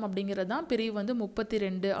தொடரலாம் அப்படிங்கிறது தான் பிரிவு வந்து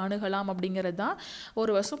 32 அணுகலாம் அப்படிங்கிறது தான்.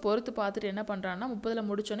 1 வருஷம் பொறுத்து பார்த்துட்டு என்ன பண்ணுறான்னா 30ல்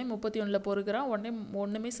முடிச்சோடனே 31ல் பொறுக்கிறான். உடனே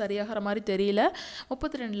ஒன்றுமே சரியாகிற மாதிரி தெரியல,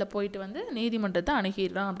 32ல் போயிட்டு வந்து நீதிமன்றத்தை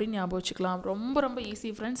அணுகிடுறான் அப்படின்னு ஞாபகம் வச்சுக்கலாம். ரொம்ப ரொம்ப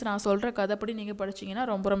ஈஸி ஃப்ரெண்ட்ஸ். நான் சொல்கிற கதைப்படி நீங்கள் படிச்சிங்கன்னா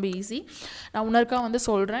ரொம்ப ரொம்ப ஈஸி. நான் உணர்க்காக வந்து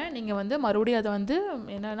சொல்கிறேன், நீங்கள் வந்து மறுபடியும் அதை வந்து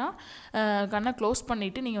என்னென்னா கண்ணை க்ளோஸ்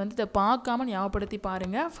பண்ணிவிட்டு நீங்கள் வந்து இதை பார்க்காம ஞாபகப்படுத்தி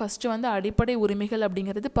பாருங்கள். ஃபஸ்ட்டு வந்து அடிப்படை உரிமைகள்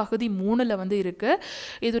அப்படிங்கிறது பகுதி 3ல் வந்து இருக்குது.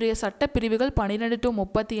 இதுடைய சட்டப்பிரிவுகள் 12 to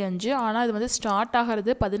 35. ஆனால் இது வந்து ஸ்டார்ட்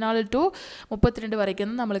ஆகிறது 14 to 32 வரைக்கும்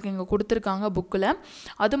தான் நம்மளுக்கு இங்கே கொடுத்துருக்காங்க புக்கில்.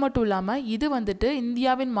 அது மட்டும் இல்லாமல் இது வந்துட்டு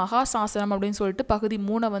இந்தியாவின் மகா சாசனம் அப்படின்னு சொல்லிட்டு பகுதி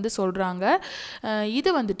 3 வந்து சொல்கிறாங்க.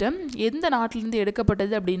 இது வந்துட்டு எந்த நாட்டிலிருந்து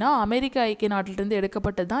எடுக்கப்பட்டது அப்படின்னா அமெரிக்க ஐக்கிய நாட்டிலிருந்து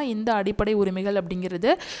எடுக்கப்பட்டது தான் இந்த அடிப்படை உரிமைகள்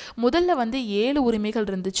அப்படிங்கிறது. முதல்ல வந்து 7 உரிமைகள்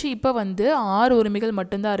இருந்துச்சு, இப்போ வந்து 6 உரிமைகள்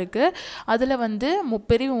மட்டும்தான் இருக்குது. அதில் வந்து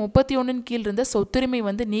பிரிவு 31 கீழ் இருந்த சொத்துரிமை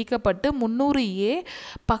வந்து நீக்கப்பட்டு 300A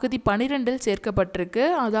பகுதி 12ல் சேர்க்கப்பட்டிருக்கு.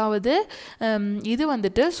 அதாவது இது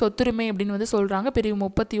வந்துட்டு சொத்துரிமை அப்படின்னு வந்து சொல்கிறாங்க பிரிவு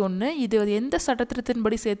 31. இது எந்த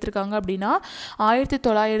சட்டத்திட்டத்தின்படி சேர்த்துருக்காங்க அப்படின்னா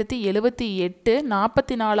 1978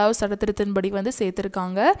 44வது சட்டத்திட்டத்தின்படி வந்து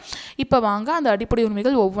சேர்த்துருக்காங்க. இப்போ வாங்க அந்த அடிப்படை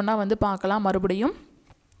உரிமைகள் ஒவ்வொன்றா வந்து பார்க்கலாம் மறுபடியும்.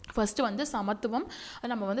 ஃபஸ்ட்டு வந்து சமத்துவம்.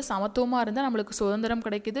 நம்ம வந்து சமத்துவமாக இருந்தால் நம்மளுக்கு சுதந்திரம்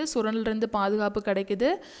கிடைக்குது, சுரண்டிலிருந்து பாதுகாப்பு கிடைக்குது,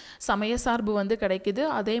 சமய சார்பு வந்து கிடைக்குது.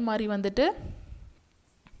 அதே மாதிரி வந்துட்டு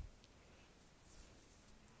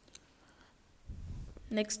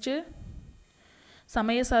நெக்ஸ்ட்டு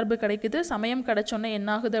சமய சார்பு கிடைக்குது. சமயம் கிடைச்சோன்னே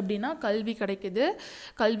என்ன ஆகுது அப்படின்னா கல்வி கிடைக்குது,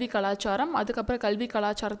 கல்வி கலாச்சாரம். அதுக்கப்புறம் கல்வி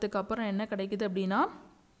கலாச்சாரத்துக்கு அப்புறம் என்ன கிடைக்குது அப்படின்னா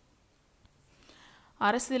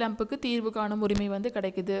அரசியலமைப்புக்கு தீர்வு காணும் உரிமை வந்து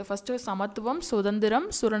கிடைக்குது. ஃபஸ்ட்டு சமத்துவம், சுதந்திரம்,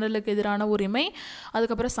 சுரண்டலுக்கு எதிரான உரிமை,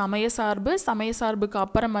 அதுக்கப்புறம் சமய சார்பு, சமய சார்புக்கு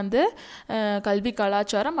அப்புறம் வந்து கல்வி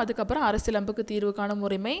கலாச்சாரம், அதுக்கப்புறம் அரசியலமைப்புக்கு தீர்வு காணும்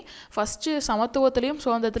உரிமை. ஃபஸ்ட்டு சமத்துவத்துலேயும்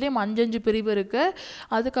சுதந்திரத்துலேயும் 5 பிரிவு இருக்குது.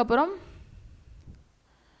 அதுக்கப்புறம்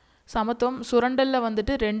சமத்துவம் சுரண்டலில்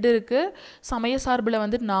வந்துட்டு 2 இருக்குது, சமய சார்பில்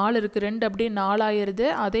வந்து 4 இருக்குது, 2 அப்படியே 4 ஆயிடுது.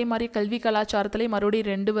 அதே மாதிரி கல்வி கலாச்சாரத்துலேயும்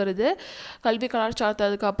மறுபடியும் 2 வருது. கல்வி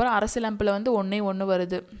கலாச்சாரத்துக்கு அப்புறம் அரசியலமைப்பில் வந்து 1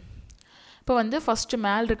 வருது. இப்போ வந்து ஃபஸ்ட்டு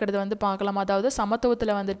மேல் இருக்கிறத வந்து பார்க்கலாம். அதாவது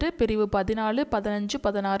சமத்துவத்தில் வந்துட்டு பிரிவு 14, 15,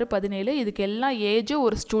 16, 17 இதுக்கு எல்லாம் ஏஜ்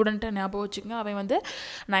ஒரு ஸ்டூடெண்ட்டை ஞாபகம் வச்சுங்க. அவன் வந்து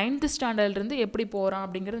 9th ஸ்டாண்டர்ட்லேருந்து எப்படி போகிறான்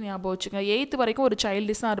அப்படிங்கிறது ஞாபகம் வச்சுங்க. 8th வரைக்கும் ஒரு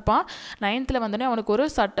சைல்டிஸாக இருப்பான். 9th வந்தோடனே அவனுக்கு ஒரு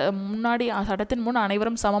சட்டத்தின் முன்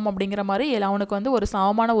அனைவரும் சமம் அப்படிங்கிற மாதிரி அவனுக்கு வந்து ஒரு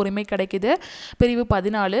சமமான உரிமை கிடைக்குது. பிரிவு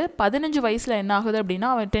 14. 15 வயசில் என்ன ஆகுது அப்படின்னா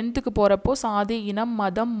அவன் 10th போகிறப்போ சாதி, இனம்,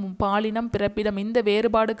 மதம், பாலினம், பிறப்பிடம் இந்த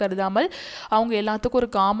வேறுபாடு கருதாமல் அவங்க எல்லாத்துக்கும்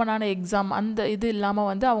ஒரு காமனான எக்ஸாம் அந்த இது இல்லாமல்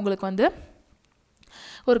வந்து அவங்களுக்கு வந்து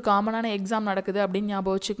ஒரு காமனான எக்ஸாம் நடக்குது அப்படின்னு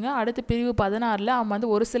ஞாபகம் வச்சுக்கோங்க. அடுத்து பிரிவு 16ல் அவன் வந்து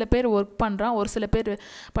ஒரு சில பேர் ஒர்க் பண்ணுறான், ஒரு சில பேர்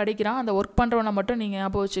படிக்கிறான். அந்த ஒர்க் பண்ணுறவனை மட்டும் நீங்கள்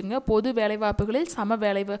ஞாபகம் வச்சுக்கோங்க. பொது வேலைவாய்ப்புகளில்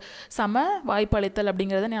சம வாய்ப்பு அளித்தல்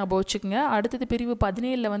அப்படிங்கிறத ஞாபகம் வச்சுக்கோங்க. அடுத்தது பிரிவு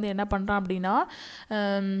 17ல் வந்து என்ன பண்ணுறான் அப்படின்னா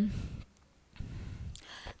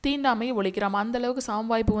தீண்டாமையை ஒழிக்கிறான். அந்தளவுக்கு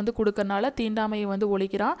சமவாய்ப்பு வந்து கொடுக்கறனால தீண்டாமையை வந்து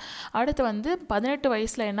ஒழிக்கிறான். அடுத்து வந்து 18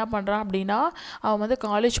 வயசில் என்ன பண்ணுறான் அப்படின்னா, அவன் வந்து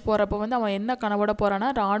காலேஜ் போகிறப்ப வந்து அவன் என்ன கனவோட போகிறான்னா,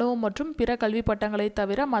 இராணுவம் மற்றும் பிற கல்வி பட்டங்களை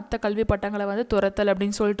தவிர மற்ற கல்வி பட்டங்களை வந்து துரத்தல்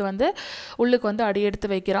அப்படின்னு சொல்லிட்டு வந்து உள்ளுக்கு வந்து அடியெடுத்து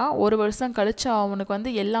வைக்கிறான். ஒரு வருஷம் கழித்து அவனுக்கு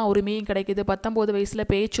வந்து எல்லா உரிமையும் கிடைக்குது. 19 வயசில்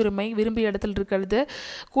பேச்சுரிமை, விரும்பிய இடத்துல இருக்கிறது,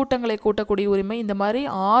 கூட்டங்களை கூட்டக்கூடிய உரிமை, இந்த மாதிரி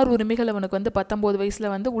 6 உரிமைகள் அவனுக்கு வந்து 19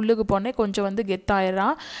 வயசில் வந்து உள்ளுக்கு போனே கொஞ்சம் வந்து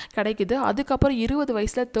கெத்தாயிரான் கிடைக்குது. அதுக்கப்புறம் 20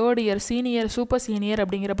 வயசில் 3rd year senior super senior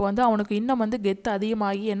அப்படிங்கிறப்ப வந்து அவனுக்கு இன்னும் வந்து கெத்து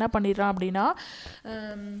அதிகமாகி என்ன பண்ணிடுறான் அப்படின்னா,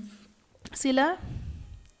 சில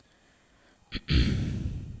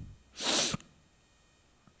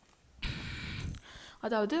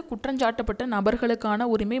அதாவது குற்றஞ்சாட்டப்பட்ட நபர்களுக்கான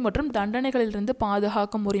உரிமை மற்றும் தண்டனைகளிலிருந்து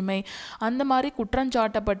பாதுகாக்கும் உரிமை, அந்த மாதிரி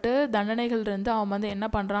குற்றஞ்சாட்டப்பட்டு தண்டனைகளிலிருந்து அவன் வந்து என்ன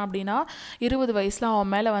பண்ணுறான் அப்படின்னா 20 வயசில் அவன்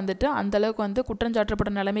மேலே வந்துட்டு அந்தளவுக்கு வந்து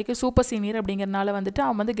குற்றஞ்சாட்டப்பட்ட நிலைமைக்கு சூப்பர் சீனியர் அப்படிங்கிறனால வந்துட்டு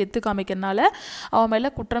அவன் வந்து கெத்து காமிக்கிறனால அவன்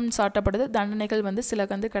மேலே குற்றம் சாட்டப்படுது, தண்டனைகள் வந்து சில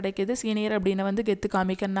வந்து கிடைக்கிது சீனியர் அப்படின்னு வந்து கெத்து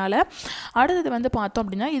காமிக்கிறனால. அடுத்தது வந்து பார்த்தோம்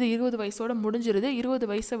அப்படின்னா இது 20 வயசோட முடிஞ்சிருது.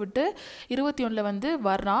 20 வயசை விட்டு 21 வந்து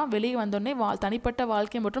வர்றான். வெளியே வந்தோடனே தனிப்பட்ட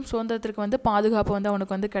வாழ்க்கை மற்றும் சுதந்திரத்திற்கு வந்து பாதுகாப்பு வந்து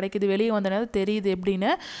அவனுக்கு வந்து கிடைக்குது. வெளியே வந்தோடனே தெரியுது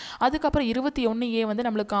எப்படின்னு. அதுக்கப்புறம் 21A வந்து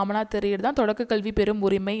நம்மளுக்கு காமனாக தெரியுது தான் தொடக்க கல்வி பெறும்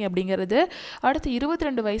உரிமை அப்படிங்கிறது. அடுத்து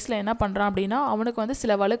 22 வயசில் என்ன பண்ணுறான் அப்படின்னா, அவனுக்கு வந்து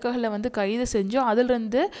சில வழக்குகளில் வந்து கைது செஞ்சு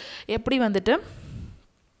அதிலிருந்து எப்படி வந்துட்டு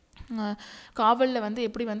காவலில் வந்து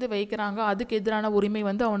எப்படி வந்து வைக்கிறாங்க அதுக்கு எதிரான உரிமை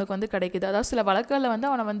வந்து அவனுக்கு வந்து கிடைக்குது. அதாவது சில வழக்குகளில் வந்து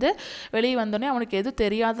அவனை வந்து வெளியே வந்தோடனே அவனுக்கு எதுவும்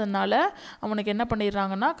தெரியாததுனால அவனுக்கு என்ன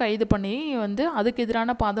பண்ணிடுறாங்கன்னா கைது பண்ணி வந்து அதுக்கு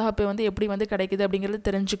எதிரான பாதுகாப்பு வந்து எப்படி வந்து கிடைக்குது அப்படிங்கிறது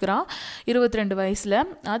தெரிஞ்சுக்கிறான் 22 வயசில்.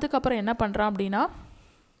 அதுக்கப்புறம் என்ன பண்ணுறான் அப்படின்னா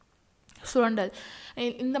சுரண்டல்,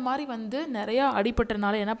 இந்த மாதிரி வந்து நிறையா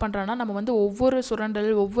அடிபட்டனால என்ன பண்ணுறான்னா நம்ம வந்து ஒவ்வொரு சுரண்டல்,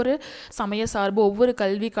 ஒவ்வொரு சமய சார்பு, ஒவ்வொரு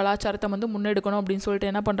கல்வி கலாச்சாரத்தை வந்து முன்னெடுக்கணும் அப்படின்னு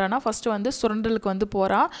சொல்லிட்டு என்ன பண்ணுறான்னா ஃபஸ்ட்டு வந்து சுரண்டலுக்கு வந்து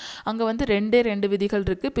போகிறான். அங்கே வந்து 2 விதிகள்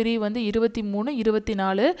இருக்குது. பிரிவு வந்து 23,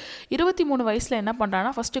 24. 23 வயசில் என்ன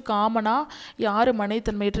பண்ணுறான்னா ஃபஸ்ட்டு காமனாக யார்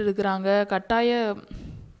மனைத்தன்மையிட்டு இருக்கிறாங்க, கட்டாய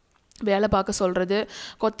வேலை பார்க்க சொல்கிறது,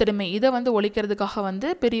 கொத்தடிமை, இதை வந்து ஒழிக்கிறதுக்காக வந்து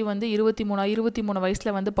பிரிவு வந்து 23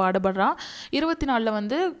 வயசில் வந்து பாடுபடுறான். 24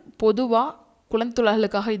 வந்து பொதுவாக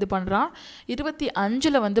குழந்தைகளுக்காக இது பண்ணுறான்.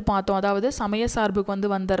 25 வந்து பார்த்தோம், அதாவது சமய சார்புக்கு வந்து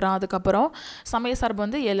வந்துடுறான். அதுக்கப்புறம் சமய சார்பு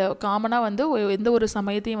வந்து காமனாக வந்து எந்த ஒரு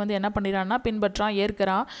சமயத்தையும் வந்து என்ன பண்ணிடுறான்னா பின்பற்றான்,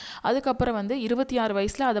 ஏற்கிறான். அதுக்கப்புறம் வந்து 26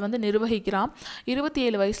 வயசில் அதை வந்து நிர்வகிக்கிறான்.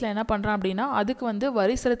 27 வயசில் என்ன பண்ணுறான் அப்படின்னா அதுக்கு வந்து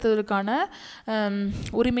வரி செலுத்துவதற்கான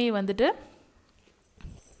உரிமையை வந்துட்டு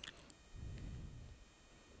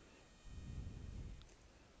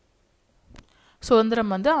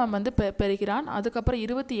சுதந்திரம் வந்து அவன் வந்து பெறுகிறான். அதுக்கப்புறம்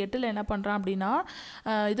 28 என்ன பண்ணுறான் அப்படின்னா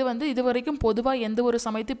இது வந்து இது வரைக்கும் பொதுவாக எந்த ஒரு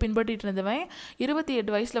சமயத்தையும் பின்பற்றிட்டு இருந்தவன்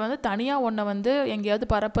 28 வயசில் வந்து தனியாக ஒன்றை வந்து எங்கேயாவது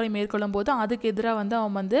பரப்புரை மேற்கொள்ளும் போது அதுக்கு எதிராக வந்து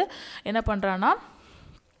அவன் வந்து என்ன பண்ணுறான்னா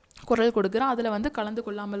குரல் கொடுக்குறான். அதில் வந்து கலந்து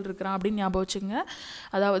கொள்ளாமல் இருக்கிறான் அப்படின்னு ஞாபகம் வச்சுங்க.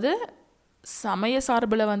 அதாவது சமய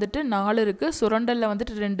சார்பில் வந்துட்டு 4 இருக்குது, சுரண்டலில்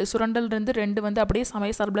வந்துட்டு 2, சுரண்டல்லேருந்து 2 வந்து அப்படியே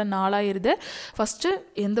சமய சார்பில் 4 ஆயிடுது. ஃபஸ்ட்டு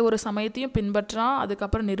எந்த ஒரு சமயத்தையும் பின்பற்றான்,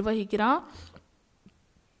 அதுக்கப்புறம் நிர்வகிக்கிறான்,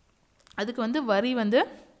 அதுக்கு வந்து வரி வந்து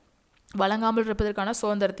வழங்காமல் இருப்பதற்கான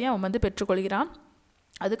சுதந்திரத்தையும் அவன் வந்து பெற்றுக்கொள்கிறான்.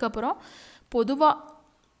 அதுக்கப்புறம் பொதுவாக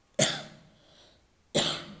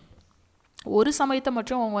ஒரு சமயத்தை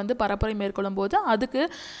மட்டும் அவங்க வந்து பரப்புரை மேற்கொள்ளும் போது அதுக்கு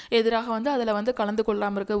எதிராக வந்து அதில் வந்து கலந்து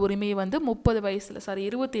கொள்ளாமல் இருக்க உரிமையை வந்து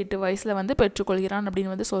 28 வயசில் வந்து பெற்றுக்கொள்கிறான்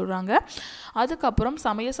அப்படின்னு வந்து சொல்கிறாங்க. அதுக்கப்புறம்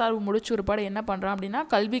சமய சார்பு முடிச்சு ஒருபாடு என்ன பண்ணுறான் அப்படின்னா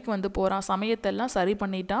கல்விக்கு வந்து போகிறான். சமயத்தெல்லாம் சரி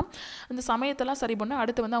பண்ணிட்டான். அந்த சமயத்தெல்லாம் சரி பண்ண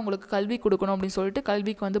அடுத்து வந்து அவங்களுக்கு கல்வி கொடுக்கணும் அப்படின்னு சொல்லிட்டு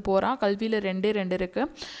கல்விக்கு வந்து போகிறான். கல்வியில் 2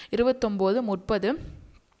 இருக்குது, 29, 30.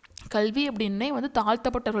 கல்வி அப்படின்னே வந்து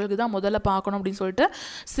தாழ்த்தப்பட்டவர்களுக்கு தான் முதல்ல பார்க்கணும் அப்படின்னு சொல்லிட்டு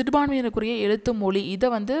சிறுபான்மையினருக்குரிய எழுத்து மொழி இதை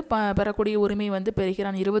வந்து பெறக்கூடிய உரிமை வந்து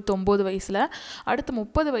பெறுகிறான் 29 வயசில். அடுத்து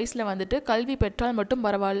 30 வயசில் வந்துட்டு கல்வி பெற்றால் மட்டும்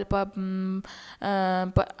பரவாயில்ல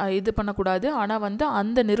இது பண்ணக்கூடாது, ஆனால் வந்து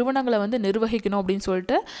அந்த நிறுவனங்களை வந்து நிர்வகிக்கணும் அப்படின்னு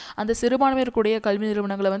சொல்லிட்டு அந்த சிறுபான்மையினருக்குரிய கல்வி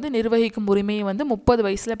நிறுவனங்களை வந்து நிர்வகிக்கும் உரிமையை வந்து 30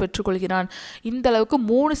 வயசில் பெற்றுக்கொள்கிறான். இந்த அளவுக்கு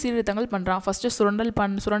 3 சீர்திருத்தங்கள் பண்ணுறான். ஃபஸ்ட்டு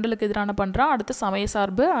சுரண்டலுக்கு எதிரான பண்ணுறான், அடுத்து சமய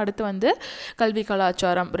சார்பு, அடுத்து வந்து கல்வி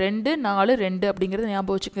கலாச்சாரம். 2, 4, 2 அப்படிங்கிறது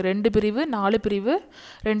ஞாபகம் வச்சுக்கோங்க. 2 பிரிவு, 4 பிரிவு,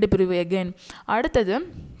 2 பிரிவு எகெயின். அடுத்தது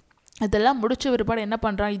இதெல்லாம் முடிச்ச பிற்பாடு என்ன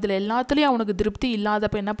பண்ணுறான், இதில் எல்லாத்துலேயும் அவனுக்கு திருப்தி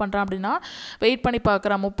இல்லாதப்போ என்ன பண்ணுறான் அப்படின்னா வெயிட் பண்ணி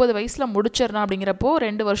பார்க்குறான். 30 வயசில் முடிச்சிடறான் அப்படிங்கிறப்போ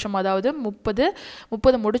 2 வருஷம், அதாவது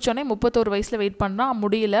 30 முடித்தோடனே 31 வயசில் வெயிட் பண்ணுறான்,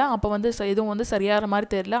 முடியல. அப்போ வந்து எதுவும் வந்து சரியான மாதிரி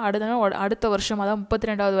தெரியல. அடுத்த வருஷம் அதாவது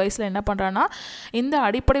 32வது வயசில் என்ன பண்ணுறான்னா இந்த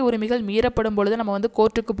அடிப்படை உரிமைகள் மீறப்படும் பொழுது நம்ம வந்து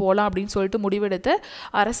கோர்ட்டுக்கு போகலாம் அப்படின்னு சொல்லிட்டு முடிவெடுத்து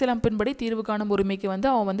அரசியலமைப்பின்படி தீர்வு காணும் உரிமைக்கு வந்து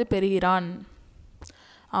அவன் வந்து பெறுகிறான்.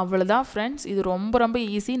 அவ்வளோதான் ஃப்ரெண்ட்ஸ். இது ரொம்ப ரொம்ப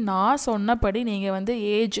ஈஸி. நான் சொன்னபடி நீங்கள் வந்து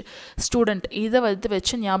ஏஜ், ஸ்டூடெண்ட் இதை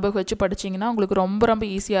வச்சு ஞாபகம் வச்சு படிச்சிங்கன்னா உங்களுக்கு ரொம்ப ரொம்ப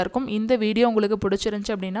ஈஸியாக இருக்கும். இந்த வீடியோ உங்களுக்கு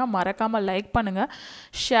பிடிச்சிருந்துச்சி அப்படின்னா மறக்காமல் லைக் பண்ணுங்கள்,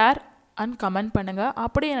 ஷேர் அண்ட் கமெண்ட் பண்ணுங்கள்.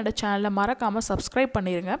 அப்படியே என்னோடய சேனலை மறக்காமல் சப்ஸ்கிரைப்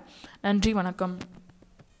பண்ணிடுங்க. நன்றி, வணக்கம்.